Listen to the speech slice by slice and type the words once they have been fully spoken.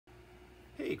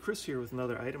Hey, Chris here with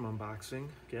another item unboxing.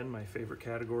 Again, my favorite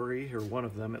category, or one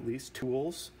of them at least,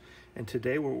 tools. And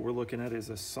today what we're looking at is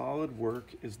a SolidWork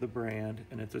is the brand,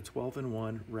 and it's a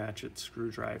 12-in-1 ratchet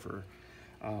screwdriver.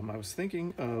 I was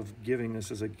thinking of giving this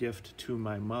as a gift to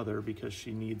my mother because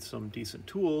she needs some decent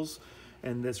tools,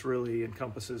 and this really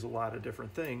encompasses a lot of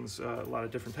different things, a lot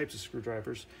of different types of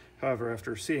screwdrivers. However,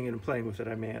 after seeing it and playing with it,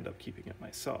 I may end up keeping it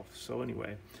myself. So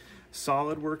anyway,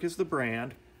 SolidWork is the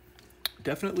brand.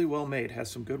 Definitely well made,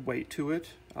 has some good weight to it.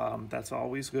 That's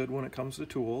always good when it comes to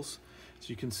tools. So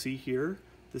you can see here,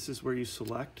 this is where you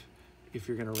select if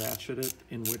you're gonna ratchet it,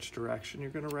 in which direction you're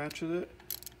gonna ratchet it,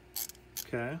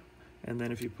 okay? And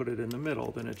then if you put it in the middle,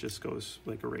 then it just goes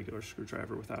like a regular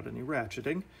screwdriver without any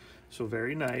ratcheting. So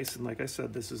very nice, and like I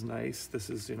said, this is nice. This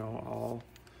is, you know, all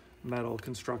metal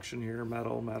construction here,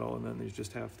 metal, and then you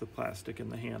just have the plastic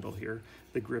in the handle here,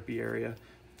 the grippy area.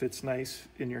 Fits nice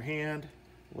in your hand,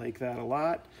 like that a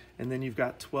lot. And then you've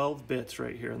got 12 bits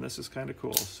right here, and this is kind of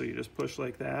cool. So you just push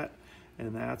like that,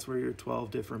 and that's where your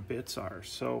 12 different bits are.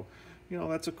 So, you know,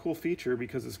 that's a cool feature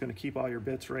because it's going to keep all your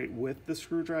bits right with the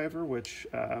screwdriver, which,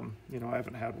 you know, I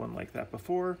haven't had one like that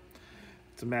before.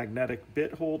 It's a magnetic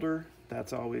bit holder.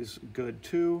 That's always good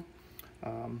too.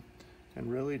 And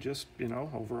really just, you know,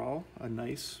 overall a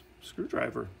nice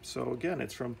screwdriver. So again,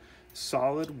 it's from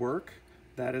SolidWork.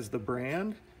 That is the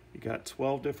brand. You got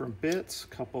 12 different bits,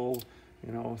 couple,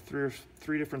 you know,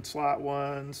 three different slot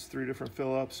ones, 3 different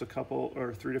Phillips,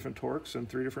 or 3 different Torx, and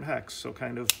 3 different hex. So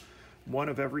kind of one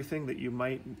of everything that you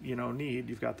might, you know, need.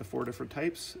 You've got the 4 different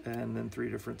types and then 3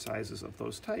 different sizes of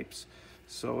those types.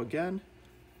 So again,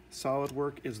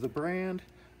 SolidWork is the brand.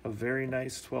 A very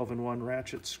nice 12-in-1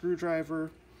 ratchet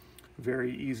screwdriver.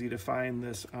 Very easy to find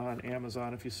this on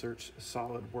Amazon if you search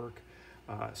SolidWork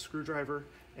screwdriver,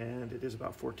 and it is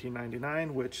about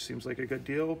 $14.99, which seems like a good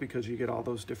deal because you get all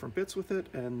those different bits with it,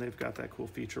 and they've got that cool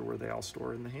feature where they all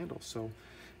store in the handle. So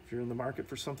if you're in the market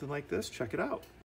for something like this, check it out.